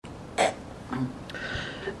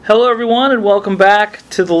Hello, everyone, and welcome back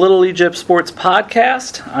to the Little Egypt Sports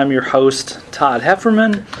Podcast. I'm your host, Todd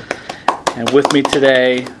Hefferman, and with me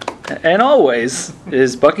today, and always,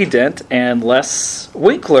 is Bucky Dent and Les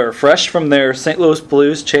Winkler, fresh from their St. Louis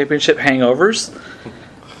Blues championship hangovers.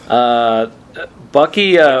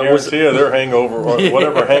 Bucky was their hangover, or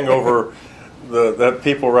whatever hangover that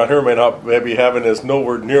people around here may be having is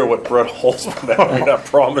nowhere near what Brett Hull's been having. I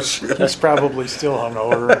promise you. He's probably still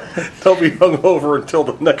hungover. They'll be hungover until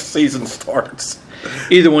the next season starts.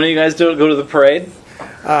 Either one of you guys go to the parade?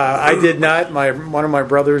 I did not. One of my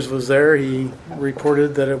brothers was there. He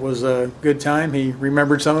reported that it was a good time. He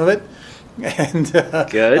remembered some of it, and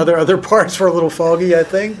good. Other parts were a little foggy, I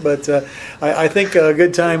think. But I think a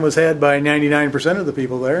good time was had by 99% of the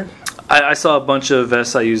people there. I saw a bunch of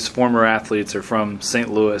SIU's former athletes are from St.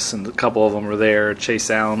 Louis, and a couple of them were there. Chase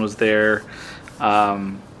Allen was there.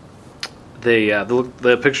 The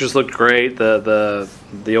pictures looked great. The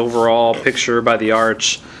overall picture by the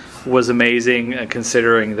Arch was amazing,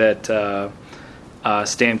 considering that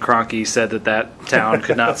Stan Kroenke said that town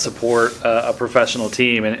could not support a professional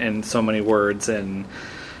team in so many words. And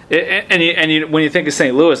when you think of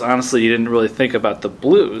St. Louis, honestly, you didn't really think about the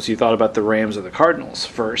Blues. You thought about the Rams or the Cardinals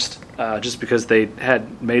first, just because they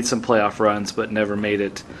had made some playoff runs but never made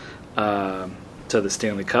it to the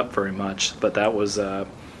Stanley Cup very much. But that was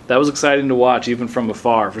exciting to watch, even from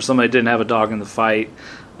afar. For somebody that didn't have a dog in the fight,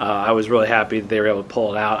 I was really happy that they were able to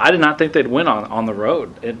pull it out. I did not think they'd win on the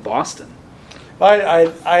road in Boston.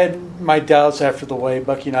 I had my doubts after the way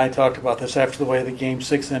Bucky and I talked about this after the way the Game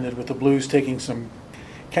 6 ended, with the Blues taking some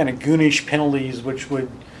kind of goonish penalties, which would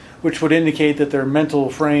indicate that their mental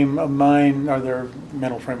frame of mind, or their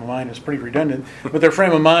mental frame of mind is pretty redundant, but their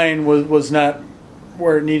frame of mind was not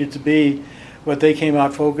where it needed to be. But they came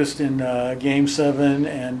out focused in Game 7,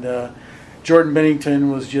 and Jordan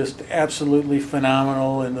Binnington was just absolutely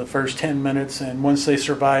phenomenal in the first 10 minutes. And once they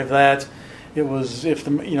survived that, it was if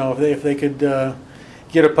they could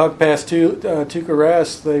get a puck past Tuukka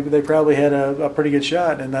Rask, they probably had a pretty good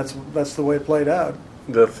shot, and that's the way it played out.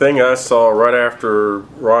 The thing I saw right after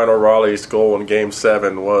Ryan O'Reilly's goal in Game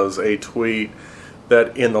 7 was a tweet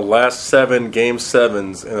that in the last 7 Game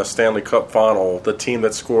 7s in a Stanley Cup final, the team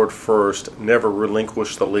that scored first never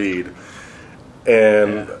relinquished the lead.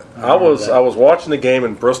 And I was watching the game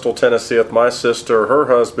in Bristol, Tennessee with my sister, her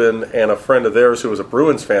husband, and a friend of theirs who was a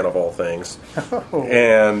Bruins fan of all things.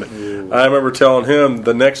 And I remember telling him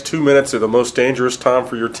the next 2 minutes are the most dangerous time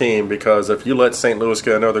for your team, because if you let St. Louis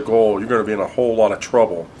get another goal, you're going to be in a whole lot of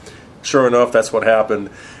trouble. Sure enough, that's what happened.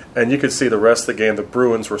 And you could see the rest of the game. The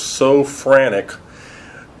Bruins were so frantic,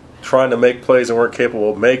 trying to make plays they weren't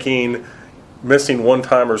capable of making, missing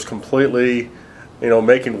one-timers completely,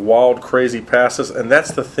 making wild, crazy passes. And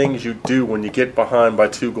that's the things you do when you get behind by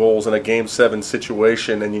 2 goals in a Game 7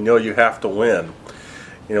 situation and you have to win.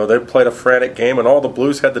 They played a frantic game, and all the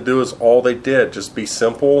Blues had to do is all they did. Just be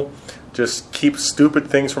simple, just keep stupid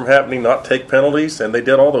things from happening, not take penalties, and they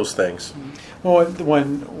did all those things. Well,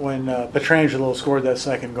 when Pietrangelo scored that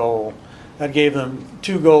second goal, that gave them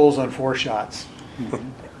 2 goals on 4 shots.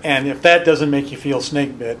 And if that doesn't make you feel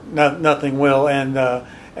snake bit, nothing will. And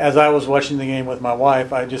as I was watching the game with my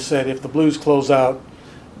wife, I just said, if the Blues close out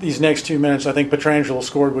these next 2 minutes, I think Pietrangelo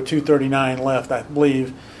scored with 2:39 left, I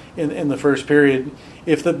believe, in the first period.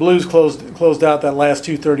 If the Blues closed out that last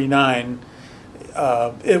 2:39,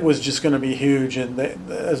 it was just going to be huge. And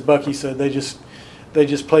as Bucky said, they just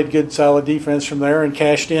played good, solid defense from there and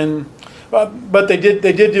cashed in. But they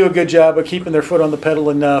did do a good job of keeping their foot on the pedal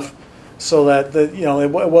enough so that it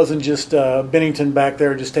wasn't just Binnington back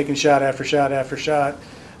there just taking shot after shot after shot.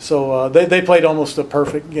 So they played almost a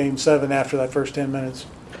perfect Game 7 after that first 10 minutes.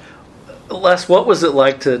 Les, what was it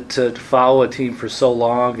like to follow a team for so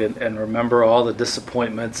long and remember all the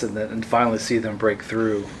disappointments and finally see them break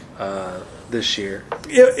through this year?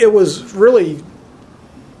 It was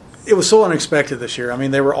so unexpected this year. I mean,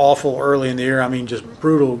 they were awful early in the year. I mean, just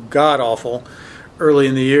brutal, god-awful early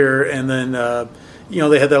in the year. And then,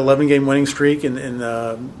 they had that 11-game winning streak in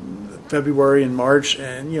February and March.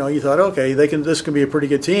 And, you thought, okay, this can be a pretty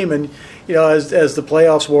good team. And, as the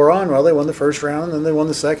playoffs wore on, well, they won the first round and then they won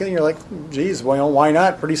the second. And you're like, geez, well, why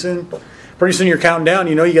not? Pretty soon you're counting down.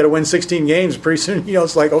 You got to win 16 games. Pretty soon,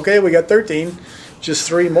 it's like, okay, we got 13, just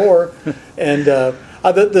 3 more. And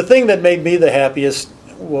the thing that made me the happiest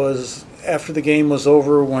was after the game was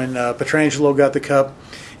over, when Pietrangelo got the cup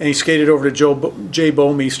and he skated over to Jay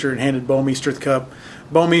Bouwmeester and handed Bouwmeester the cup.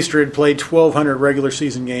 Bouwmeester had played 1,200 regular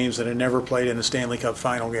season games and had never played in a Stanley Cup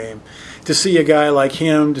final game. To see a guy like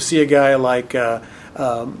him, to see a guy like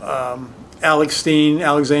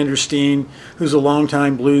Alexander Steen, who's a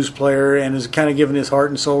longtime blues player and has kind of given his heart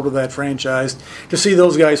and soul to that franchise. To see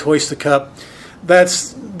those guys hoist the cup,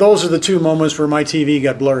 those are the two moments where my TV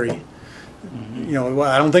got blurry. You know,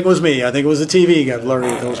 I don't think it was me. I think it was the TV got blurry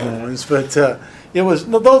at those moments. But it was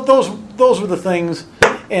those were the things.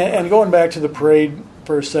 And going back to the parade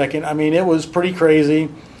for a second, I mean, it was pretty crazy.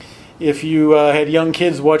 If you had young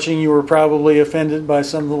kids watching, you were probably offended by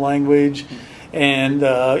some of the language. And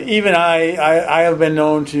even I have been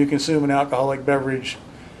known to consume an alcoholic beverage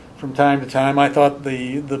from time to time. I thought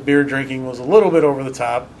the beer drinking was a little bit over the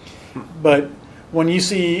top. But when you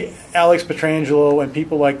see Alex Pietrangelo and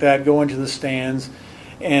people like that go into the stands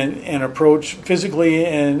and approach physically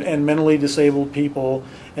and mentally disabled people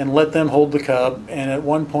and let them hold the cup, and at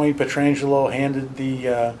one point Pietrangelo handed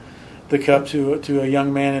the cup to a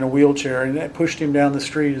young man in a wheelchair and that pushed him down the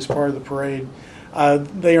street as part of the parade,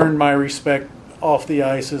 they earned my respect off the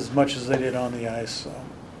ice as much as they did on the ice. So.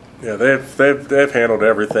 Yeah, they've handled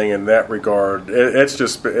everything in that regard. It's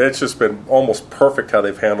just been almost perfect how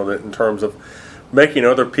they've handled it in terms of making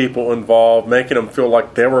other people involved, making them feel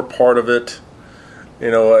like they were part of it. You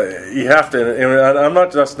know, you have to. And I'm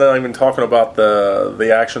not even talking about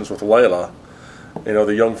the actions with Layla. You know,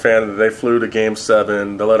 the young fan that they flew to Game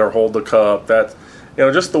 7, they let her hold the cup. That, you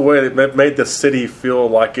know, just the way they made the city feel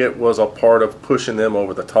like it was a part of pushing them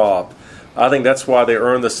over the top. I think that's why they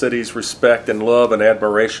earned the city's respect and love and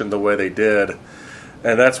admiration the way they did.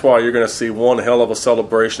 And that's why you're going to see one hell of a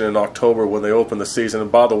celebration in October when they open the season.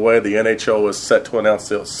 And by the way, the NHL is set to announce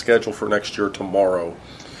the schedule for next year tomorrow.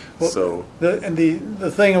 Well, so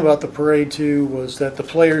the thing about the parade, too, was that the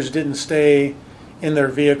players didn't stay in their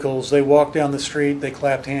vehicles. They walked down the street. They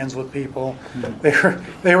clapped hands with people.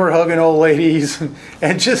 Mm-hmm. They were hugging old ladies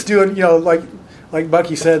and just doing, you know, like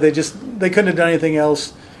Bucky said, they couldn't have done anything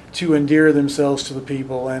else to endear themselves to the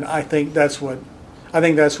people. And I think that's what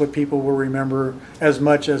people will remember as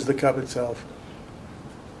much as the cup itself.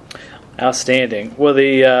 Outstanding. Well,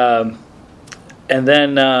 and then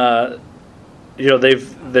you know,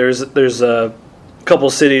 there's a couple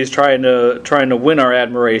cities trying to win our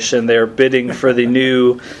admiration. They're bidding for the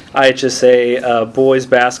new IHSA boys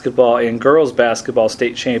basketball and girls basketball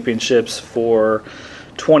state championships for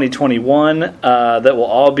 2021. That will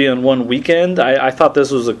all be on one weekend. I thought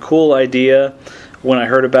this was a cool idea when I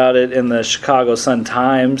heard about it in the Chicago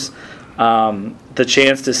Sun-Times. The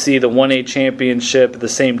chance to see the 1A championship the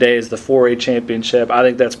same day as the 4A championship, I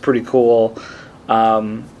think that's pretty cool.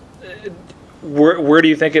 Where do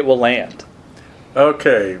you think it will land?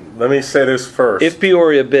 Okay, let me say this first. If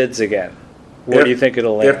Peoria bids again, where do you think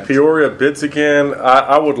it'll land? If Peoria bids again,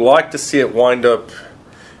 I would like to see it wind up,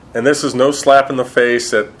 and this is no slap in the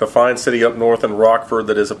face at the fine city up north in Rockford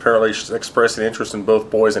that is apparently expressing interest in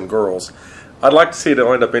both boys and girls. I'd like to see it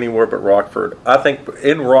wind up anywhere but Rockford. I think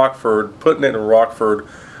in Rockford, putting it in Rockford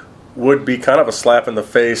would be kind of a slap in the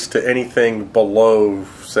face to anything below,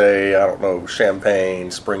 say, I don't know,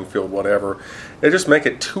 Champaign, Springfield, whatever. It just make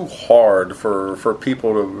it too hard for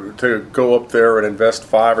people to go up there and invest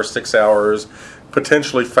 5 or 6 hours,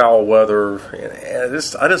 potentially foul weather. And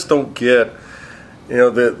I just don't get, you know,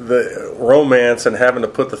 the romance and having to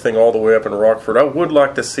put the thing all the way up in Rockford. I would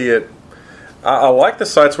like to see it. I like the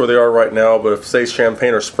sites where they are right now, but if, say,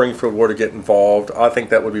 Champaign or Springfield were to get involved, I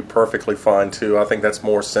think that would be perfectly fine, too. I think that's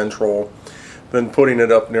more central than putting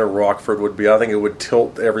it up near Rockford would be. I think it would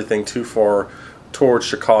tilt everything too far towards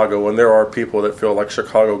Chicago, and there are people that feel like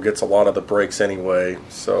Chicago gets a lot of the breaks anyway.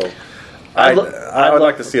 So I would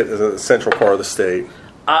like to see it as a central part of the state.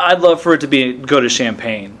 I'd love for it to go to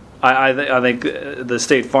Champaign. I think the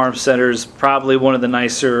State Farm Center is probably one of the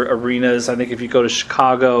nicer arenas. I think if you go to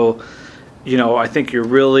Chicago, you know, I think you're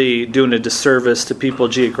really doing a disservice to people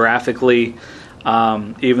geographically.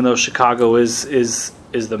 Even though Chicago is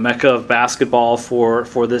the mecca of basketball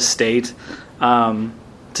for this state,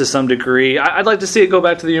 to some degree, I'd like to see it go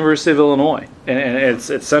back to the University of Illinois, and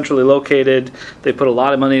it's centrally located. They put a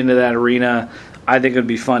lot of money into that arena. I think it would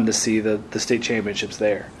be fun to see the state championships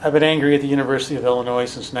there. I've been angry at the University of Illinois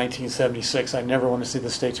since 1976. I never want to see the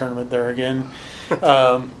state tournament there again.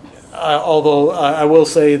 Although I will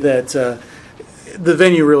say that the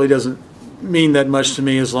venue really doesn't mean that much to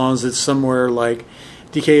me as long as it's somewhere like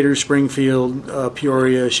Decatur, Springfield,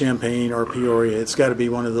 Peoria, Champaign, or Peoria. It's got to be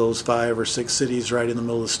one of those 5 or 6 cities right in the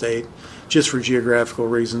middle of the state, just for geographical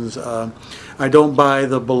reasons. I don't buy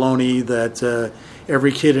the baloney that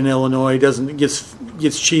every kid in Illinois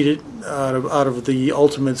gets cheated out of the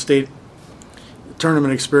ultimate state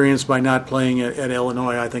tournament experience by not playing at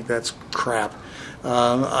Illinois, I think that's crap.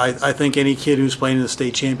 I think any kid who's playing in the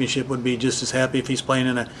state championship would be just as happy if he's playing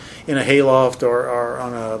in a hayloft or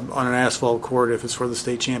on an asphalt court if it's for the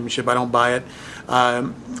state championship. I don't buy it.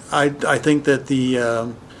 I think that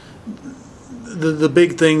the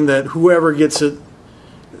big thing that whoever gets it,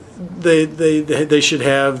 they should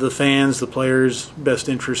have the fans, the players' best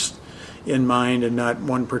interest in mind, and not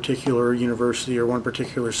one particular university or one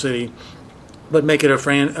particular city, but make it a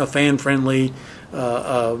fan-friendly,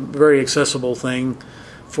 very accessible thing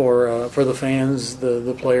for the fans,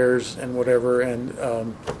 the players, and whatever. And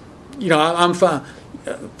I'm fine.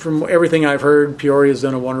 From everything I've heard, Peoria's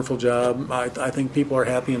done a wonderful job. I think people are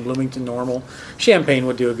happy in Bloomington Normal. Champaign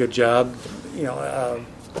would do a good job.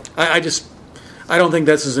 I don't think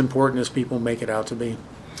that's as important as people make it out to be.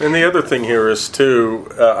 And the other thing here is, too,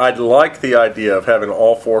 I'd like the idea of having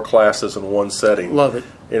all 4 classes in one setting. Love it.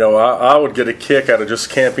 I would get a kick out of just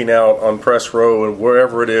camping out on Press Row and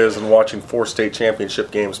wherever it is and watching 4 state championship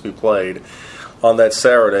games be played on that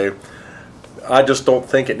Saturday. I just don't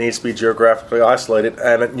think it needs to be geographically isolated.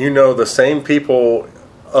 And the same people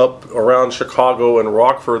up around Chicago and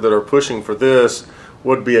Rockford that are pushing for this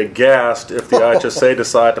would be aghast if the IHSA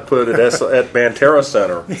decide to put it at Banterra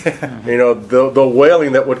Center. Yeah. The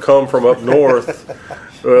wailing that would come from up north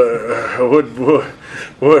would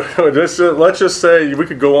let's just say we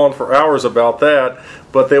could go on for hours about that,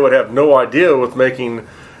 but they would have no idea with making,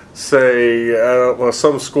 say,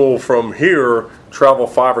 some school from here travel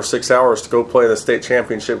 5 or 6 hours to go play the state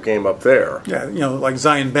championship game up there. Yeah, like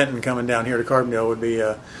Zion Benton coming down here to Carbondale would be,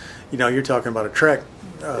 you're talking about a trek.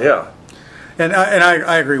 Yeah. And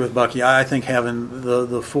I agree with Bucky. I think having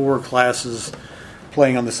the 4 classes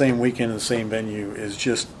playing on the same weekend in the same venue is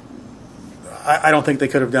just, I don't think they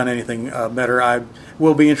could have done anything better. I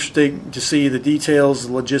will be interested to see the details,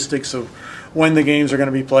 the logistics of when the games are going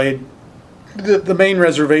to be played. The main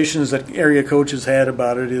reservations that area coaches had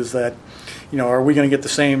about it is that, are we going to get the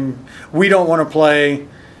same? We don't want to play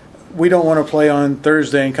on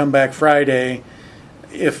Thursday and come back Friday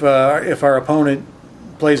if our opponent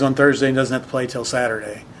plays on Thursday and doesn't have to play till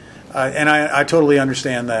Saturday. And I totally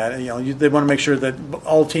understand that. They want to make sure that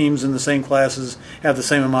all teams in the same classes have the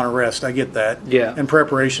same amount of rest. I get that. Yeah. And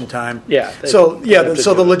preparation time. Yeah. So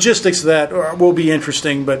the logistics of that will be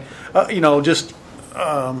interesting, but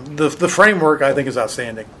the framework I think is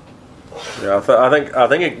outstanding. Yeah, I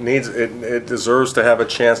think it deserves to have a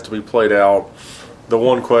chance to be played out. The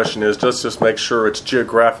one question is just make sure it's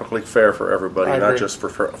geographically fair for everybody, not just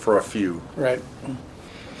for a few. Right.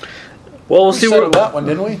 Well, we'll see where that one,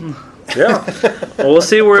 didn't we? Yeah. Well, we'll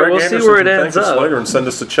see where it ends up later and send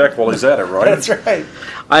us a check while he's at it, right? That's right.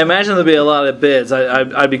 I imagine there'll be a lot of bids.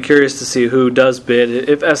 I'd be curious to see who does bid.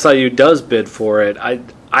 If SIU does bid for it, I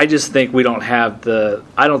just think we don't have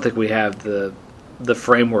I don't think we have the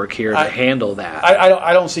framework here to handle that.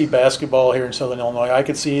 I don't see basketball here in Southern Illinois. I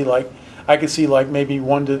could see maybe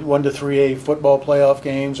 1 to 3A football playoff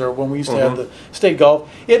games, or when we used to have the state golf.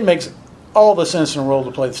 It makes all the sense in the world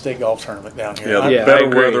to play the state golf tournament down here. Yeah, better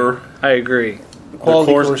weather. I agree. Quality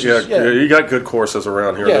courses. Yeah, you got good courses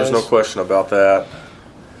around here. There's no question about that.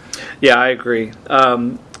 Yeah, I agree.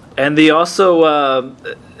 And the also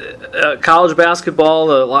college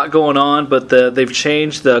basketball, a lot going on, but they've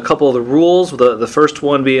changed a couple of the rules. The first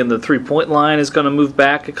one being the 3-point line is going to move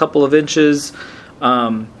back a couple of inches.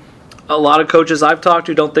 A lot of coaches I've talked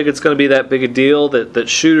to don't think it's going to be that big a deal, that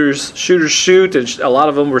shooters shoot, and a lot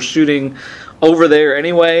of them were shooting over there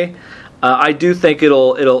anyway. I do think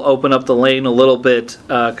it'll open up the lane a little bit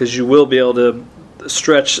because you will be able to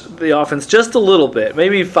stretch the offense just a little bit,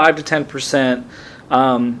 maybe 5 to 10%,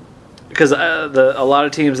 because a lot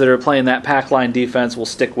of teams that are playing that pack line defense will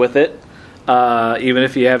stick with it. Even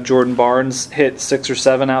if you have Jordan Barnes hit 6 or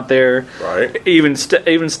 7 out there, right? Even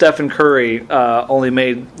Stephen Curry only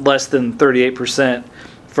made less than 38%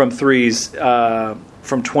 from threes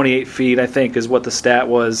from 28 feet, I think, is what the stat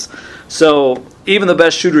was. So even the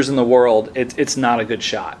best shooters in the world, it's not a good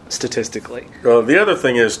shot statistically. The other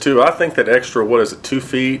thing is, too, I think that extra, 2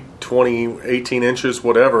 feet, 18 inches,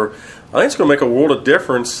 whatever, I think it's going to make a world of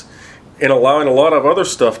difference in allowing a lot of other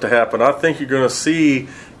stuff to happen. I think you're going to see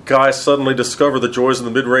guys suddenly discover the joys of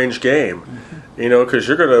the mid-range game, because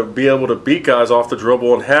you're going to be able to beat guys off the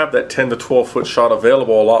dribble and have that 10 to 12-foot shot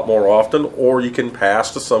available a lot more often, or you can pass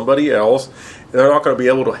to somebody else. And they're not going to be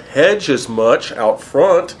able to hedge as much out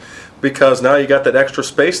front because now you got that extra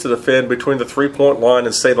space to defend between the three-point line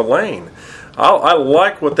and, say, the lane. I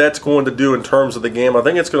like what that's going to do in terms of the game. I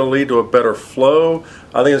think it's going to lead to a better flow.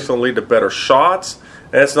 I think it's going to lead to better shots.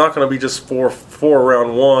 And it's not going to be just four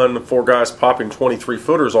around one, four guys popping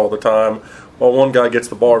 23-footers all the time, while one guy gets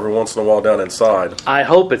the ball every once in a while down inside. I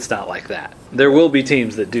hope it's not like that. There will be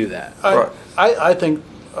teams that do that. I think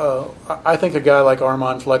a guy like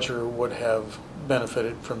Armand Fletcher would have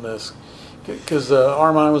benefited from this, because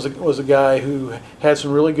Armand was a guy who had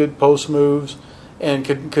some really good post moves and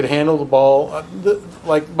could handle the ball.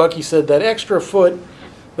 Like Bucky said, that extra foot,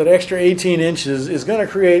 that extra 18 inches is going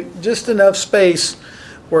to create just enough space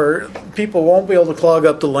where people won't be able to clog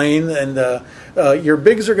up the lane, and your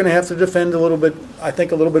bigs are going to have to defend a little bit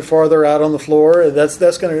farther out on the floor. That's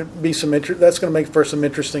going to be that's going to make for some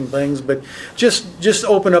interesting things. But just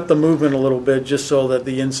open up the movement a little bit, just so that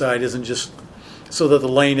the inside isn't so that the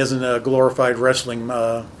lane isn't a glorified wrestling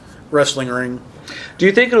ring. Do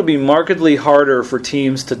you think it'll be markedly harder for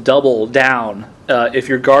teams to double down if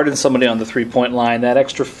you're guarding somebody on the 3-point line? That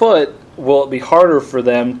extra foot, will it be harder for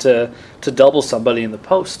them to double somebody in the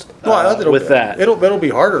post with that? It'll be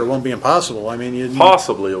harder. It won't be impossible. I mean,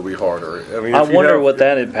 possibly it'll be harder. I mean, I wonder what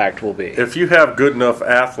that impact will be. If you have good enough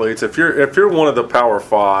athletes, if you're one of the Power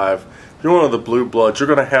Five, if you're one of the blue bloods, you're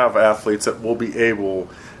going to have athletes that will be able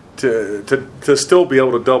to still be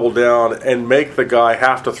able to double down and make the guy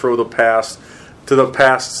have to throw the pass to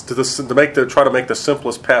try to make the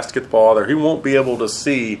simplest pass to get the ball out there. He won't be able to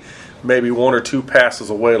see maybe one or two passes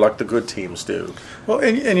away like the good teams do. Well,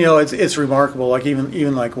 and it's remarkable. Like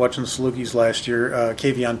even like watching the Salukis last year,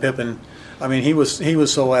 Kavion Pippen. I mean, he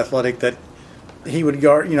was so athletic that he would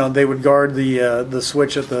guard. They would guard the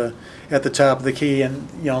switch at the top of the key, and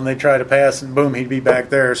they try to pass, and boom, he'd be back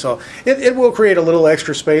there. So it will create a little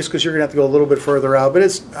extra space because you're going to have to go a little bit further out. But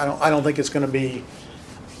I don't think it's going to be.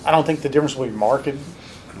 I don't think the difference will be marked.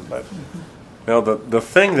 But now the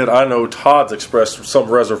thing that I know Todd's expressed some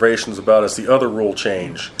reservations about is the other rule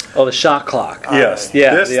change. Oh, the shot clock. Yes.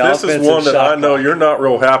 Yeah. This is one that I know you're not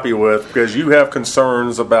real happy with because you have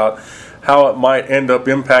concerns about how it might end up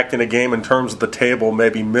impacting a game in terms of the table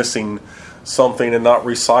maybe missing something and not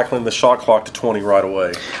recycling the shot clock to 20 right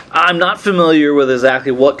away. I'm not familiar with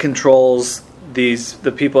exactly what controls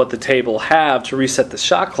the people at the table have to reset the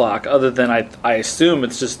shot clock, other than I assume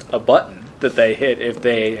it's just a button that they hit if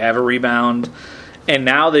they have a rebound, and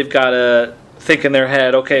now they've got to think in their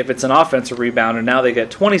head, okay, if it's an offensive rebound, and now they get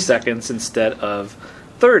 20 seconds instead of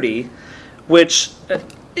 30, which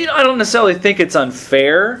I don't necessarily think it's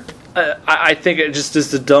unfair. I think it just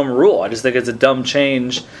is a dumb rule. I just think it's a dumb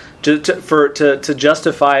change to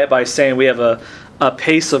justify it by saying we have a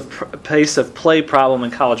pace of play problem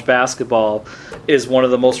in college basketball is one of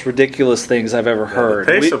the most ridiculous things I've ever heard.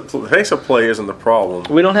 Pace of play isn't the problem.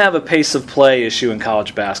 We don't have a pace of play issue in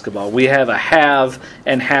college basketball. We have a have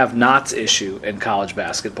and have-nots issue in college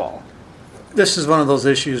basketball. This is one of those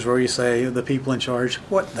issues where you say, the people in charge,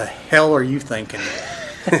 what the hell are you thinking?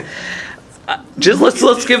 Just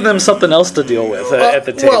let's give them something else to deal with at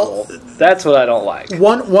the table. That's what I don't like.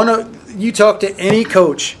 You talk to any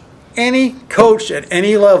coach at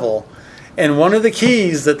any level, and one of the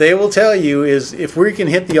keys that they will tell you is if we can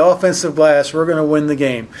hit the offensive glass, we're going to win the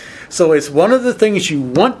game. So it's one of the things you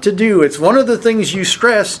want to do. It's one of the things you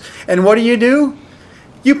stress. And what do?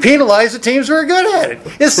 You penalize the teams who are good at it.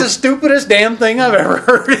 It's the stupidest damn thing I've ever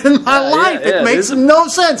heard in my life. It makes no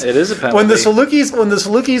sense. It is a penalty. When the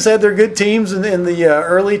Salukis had their good teams in the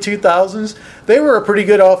early 2000s, they were a pretty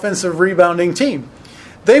good offensive rebounding team.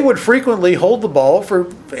 They would frequently hold the ball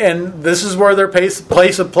and this is where their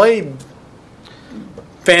place of play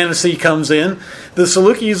fantasy comes in. The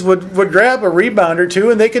Salukis would grab a rebound or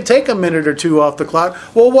two, and they could take a minute or two off the clock.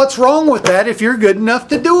 Well, what's wrong with that if you're good enough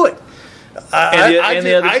to do it? And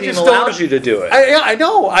the other team allows you to do it. I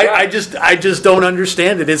know. I just don't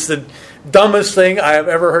understand it. It's the dumbest thing I have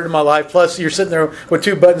ever heard in my life. Plus, you're sitting there with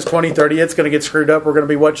two buttons, 20-30. It's going to get screwed up. We're going to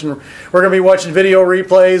be watching video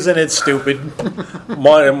replays, and it's stupid.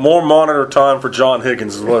 More monitor time for John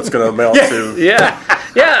Higgins is what it's going to amount to. Yeah.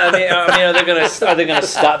 I mean, are they going to stop? Are they going to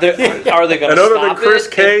stop? And other than Chris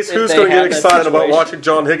Case, who's going to get excited about watching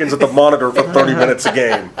John Higgins at the monitor for 30 minutes a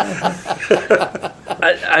game?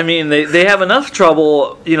 I mean, they have enough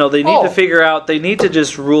trouble. They need to figure out. They need to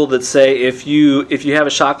just rule that say if you have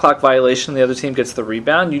a shot clock violation, the other team gets the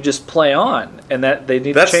rebound. You just play on, and that they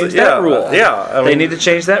need to change that rule. They need to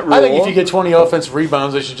change that rule. I think if you get 20 offensive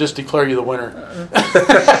rebounds, they should just declare you the winner.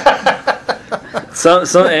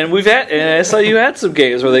 And we've had SIU had some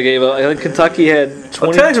games where they gave up. I think Kentucky had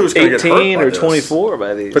 18 or 24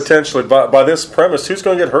 by these. Potentially by this premise, who's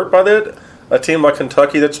going to get hurt by that? A team like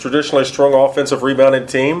Kentucky that's traditionally a strong offensive rebounding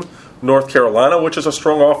team, North Carolina, which is a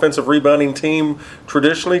strong offensive rebounding team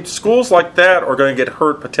traditionally. Schools like that are going to get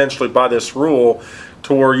hurt potentially by this rule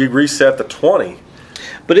to where you reset the 20.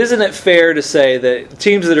 But isn't it fair to say that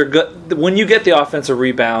teams that are good, when you get the offensive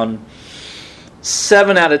rebound,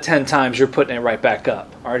 7 out of 10 times you're putting it right back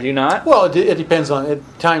up, are you not? Well, it depends on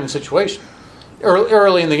time and situation.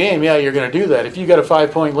 Early in the game, yeah, you're going to do that. If you got a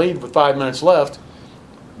 5-point lead with 5 minutes left,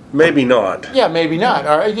 maybe not. Yeah, maybe not.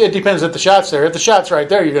 All right, it depends if the shot's there. If the shot's right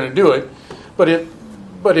there, you're going to do it.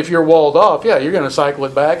 But if you're walled off, yeah, you're going to cycle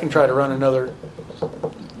it back and try to run another,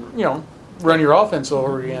 run your offense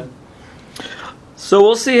over again. So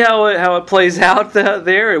we'll see how it plays out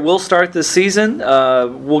there. It will start this season.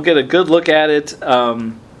 We'll get a good look at it,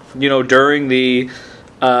 during the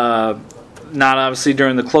not obviously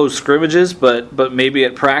during the closed scrimmages, but maybe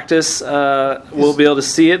at practice we'll be able to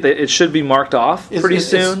see it. It should be marked off pretty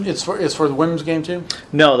soon. It's for the women's game too?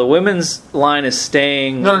 No, the women's line is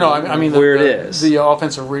staying. No. I mean where it is. The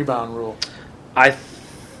offensive rebound rule. I'm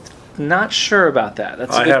not sure about that.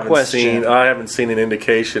 That's a good question. I haven't seen an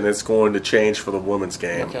indication it's going to change for the women's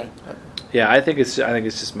game. Okay. Yeah, I think it's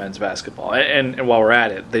just men's basketball. And while we're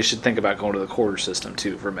at it, they should think about going to the quarter system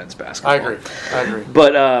too for men's basketball. I agree.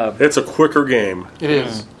 But it's a quicker game. It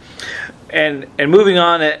is. And moving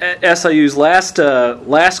on, SIU's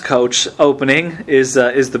last coach opening is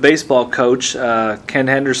the baseball coach. Ken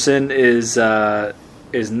Henderson is no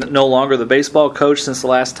longer the baseball coach since the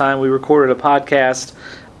last time we recorded a podcast.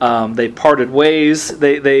 They parted ways.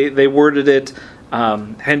 They worded it.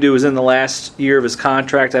 Hendu was in the last year of his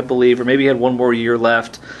contract, I believe, or maybe he had one more year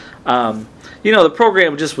left. The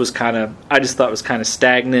program just was I just thought it was kind of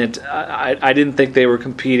stagnant. I didn't think they were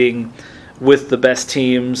competing with the best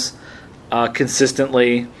teams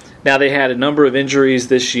consistently. Now they had a number of injuries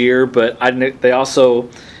this year, but he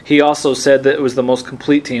also said that it was the most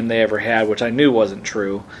complete team they ever had, which I knew wasn't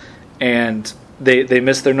true. And they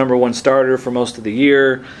missed their number one starter for most of the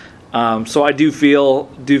year. So I do feel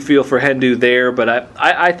for Hendu there, but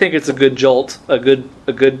I think it's a good jolt, a good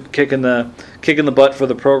kick in the butt for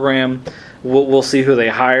the program. We'll see who they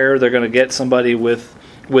hire. They're going to get somebody with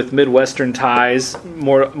Midwestern ties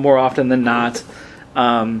more often than not.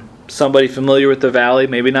 Somebody familiar with the Valley,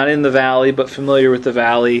 maybe not in the Valley, but familiar with the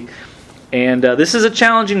Valley. And this is a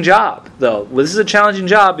challenging job, though. This is a challenging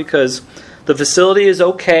job because the facility is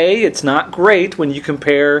okay. It's not great when you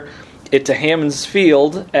compare it to Hammons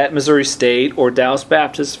Field at Missouri State or Dallas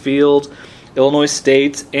Baptist Field, Illinois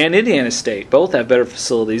State, and Indiana State. Both have better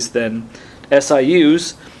facilities than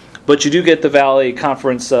SIU's, but you do get the Valley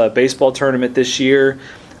Conference baseball tournament this year.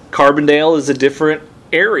 Carbondale is a different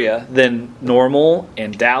area than Normal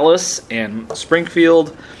and Dallas and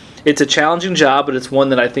Springfield. It's a challenging job, but it's one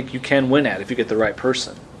that I think you can win at if you get the right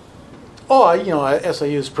person.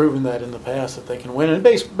 SIU has proven that in the past that they can win. And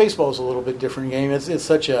baseball is a little bit different game. It's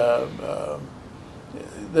such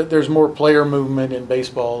there's more player movement in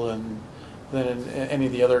baseball than in any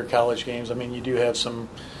of the other college games. I mean, you do have some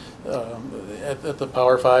at the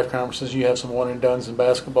Power 5 conferences. You have some one and dones in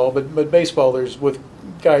basketball, but baseball, there's with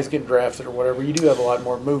guys get drafted or whatever. You do have a lot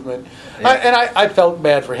more movement. Yeah. I felt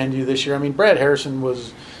bad for Hendu this year. I mean, Brad Harrison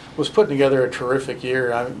was putting together a terrific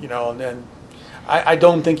year. And I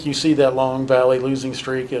don't think you see that long Valley losing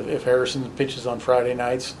streak if Harrison pitches on Friday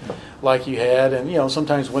nights like you had. And,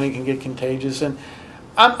 sometimes winning can get contagious. And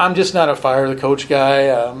I'm just not a fire the coach guy.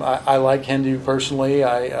 I like Hendu personally.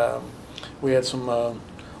 We had some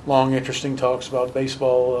long, interesting talks about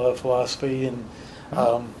baseball philosophy. And,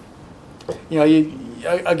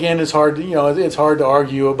 again, it's hard. It's hard to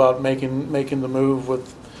argue about making the move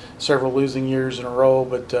with several losing years in a row.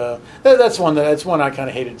 But that's one I kind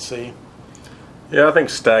of hated to see. Yeah, I think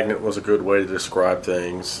stagnant was a good way to describe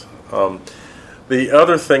things. The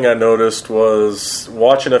other thing I noticed was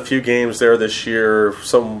watching a few games there this year,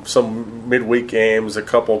 some midweek games, a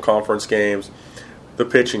couple conference games. The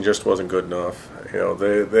pitching just wasn't good enough.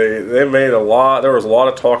 They made a lot. There was a lot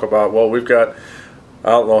of talk about, well, we've got, I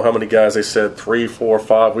don't know how many guys they said, 3, 4,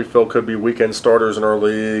 5 we feel could be weekend starters in our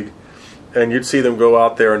league. And you'd see them go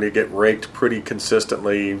out there and they get raked pretty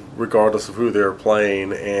consistently regardless of who they're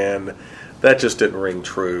playing. And that just didn't ring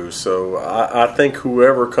true. So I think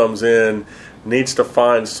whoever comes in needs to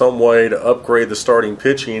find some way to upgrade the starting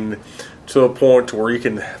pitching to a point where you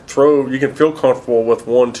can feel comfortable with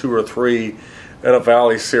 1, 2, or 3 in a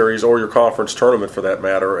Valley series or your conference tournament for that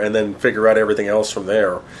matter, and then figure out everything else from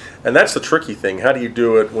there. And that's the tricky thing. How do you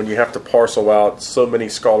do it when you have to parcel out so many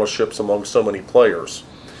scholarships among so many players?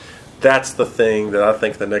 That's the thing that I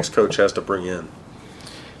think the next coach has to bring in.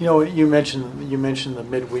 You mentioned the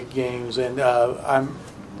midweek games, and I'm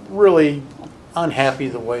really unhappy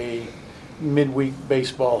the way midweek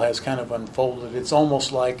baseball has kind of unfolded. It's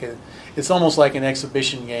almost like an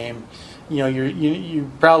exhibition game. You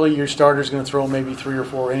probably your starter's going to throw maybe 3 or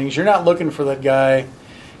 4 innings. You're not looking for that guy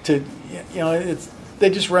to they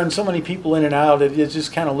just run so many people in and out. It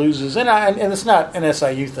just kind of loses. And it's not an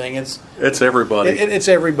SIU thing. It's everybody. It's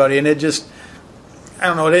everybody, and it just I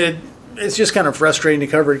don't know. It's just kind of frustrating to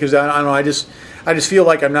cover it because I don't know. I just feel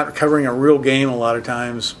like I'm not covering a real game a lot of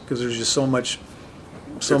times because there's just so much.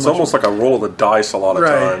 It's almost like a roll of the dice a lot of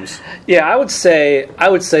times. Yeah, I would say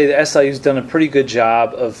that SIU's done a pretty good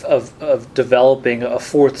job of developing a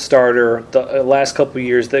fourth starter the last couple of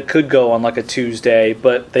years that could go on like a Tuesday,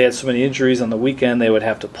 but they had so many injuries on the weekend they would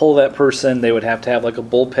have to pull that person. They would have to have like a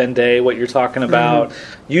bullpen day, what you're talking about.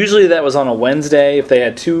 Mm-hmm. Usually that was on a Wednesday if they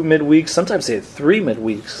had 2 midweeks. Sometimes they had 3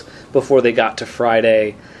 midweeks before they got to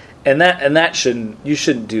Friday. And that you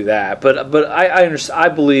shouldn't do that. But I understand. I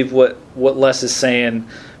believe what Les is saying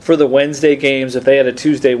for the Wednesday games. If they had a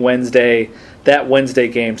Tuesday Wednesday, that Wednesday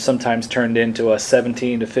game sometimes turned into a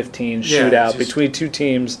 17-15 shootout between two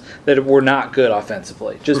teams that were not good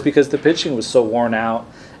offensively, just because the pitching was so worn out,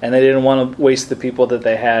 and they didn't want to waste the people that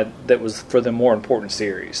they had that was for the more important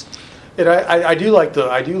series. And I do like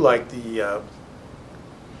the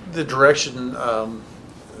direction.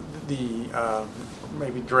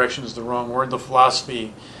 Maybe direction is the wrong word, the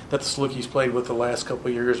philosophy that the Salukis played with the last couple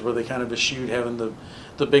of years where they kind of eschewed having the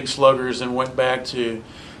big sluggers and went back to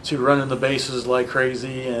running the bases like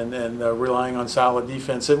crazy and relying on solid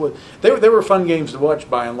defense. They were fun games to watch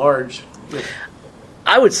by and large.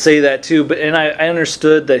 I would say that too, but I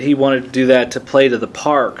understood that he wanted to do that to play to the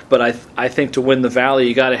park, but I think to win the Valley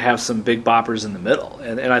you got to have some big boppers in the middle,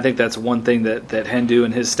 and I think that's one thing that Hendu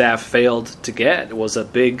and his staff failed to get was a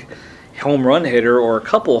big home run hitter or a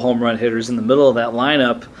couple home run hitters in the middle of that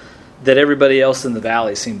lineup that everybody else in the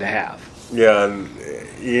Valley seemed to have. Yeah, and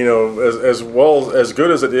as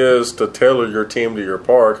good as it is to tailor your team to your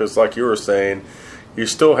park, it's like you were saying, you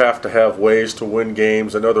still have to have ways to win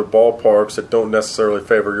games in other ballparks that don't necessarily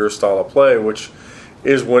favor your style of play, which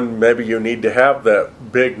is when maybe you need to have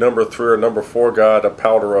that big number 3 or number 4 guy to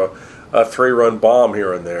powder a 3-run bomb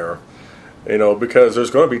here and there. Because there's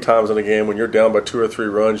going to be times in a game when you're down by 2 or 3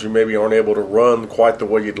 runs, you maybe aren't able to run quite the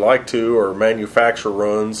way you'd like to or manufacture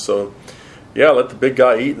runs. So, yeah, let the big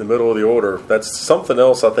guy eat in the middle of the order. That's something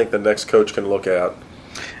else I think the next coach can look at.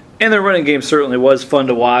 And their running game certainly was fun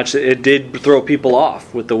to watch. It did throw people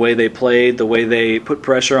off with the way they played, the way they put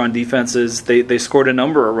pressure on defenses. They scored a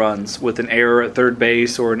number of runs with an error at third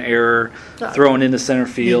base or an error thrown into center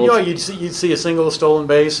field. You'd see a single stolen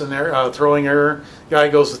base and throwing error. Guy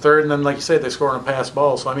goes to third, and then, like you said, they score on a pass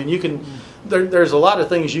ball. So I mean, you can. There's a lot of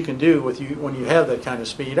things you can do when you have that kind of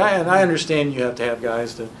speed. I understand you have to have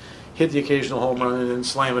guys to hit the occasional home run and then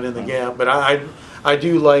slam it in the gap. But I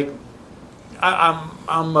do like.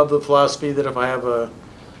 I'm of the philosophy that if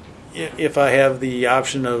I have the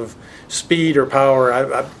option of speed or power,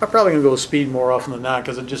 I'm probably going to go with speed more often than not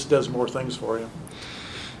because it just does more things for you.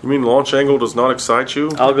 You mean launch angle does not excite you?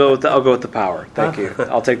 I'll go with the power. Thank you.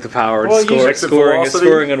 I'll take the power. Well,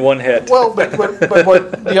 scoring in one hit. Well, but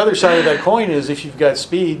what the other side of that coin is, if you've got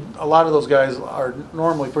speed, a lot of those guys are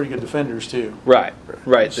normally pretty good defenders too. Right.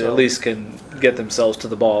 So, at least can get themselves to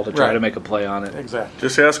the ball to try to make a play on it. Exactly.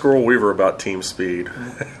 Just ask Earl Weaver about team speed.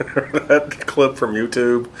 That clip from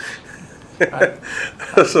YouTube.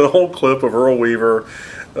 It's an old clip of Earl Weaver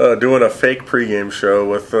doing a fake pregame show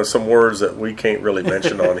with some words that we can't really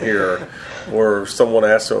mention on here, where someone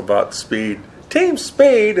asked him about speed. Team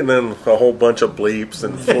speed, and then a whole bunch of bleeps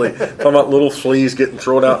and talking about little fleas getting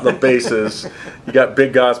thrown out in the bases. You got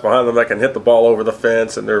big guys behind them that can hit the ball over the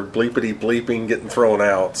fence, and they're bleepity-bleeping getting thrown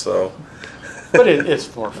out. So, but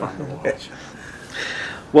it's more fun to watch.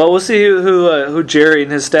 Well, we'll see who Jerry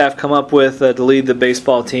and his staff come up with to lead the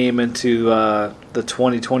baseball team into the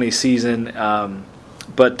 2020 season.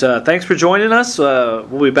 But thanks for joining us.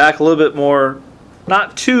 We'll be back a little bit more,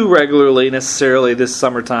 not too regularly necessarily this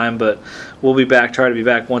summertime, but we'll be back, try to be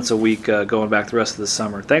back once a week going back the rest of the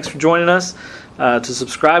summer. Thanks for joining us. To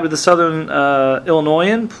subscribe to the Southern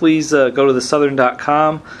Illinoisan, please go to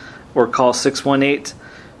thesouthern.com or call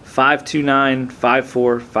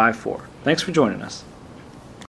 618-529-5454. Thanks for joining us.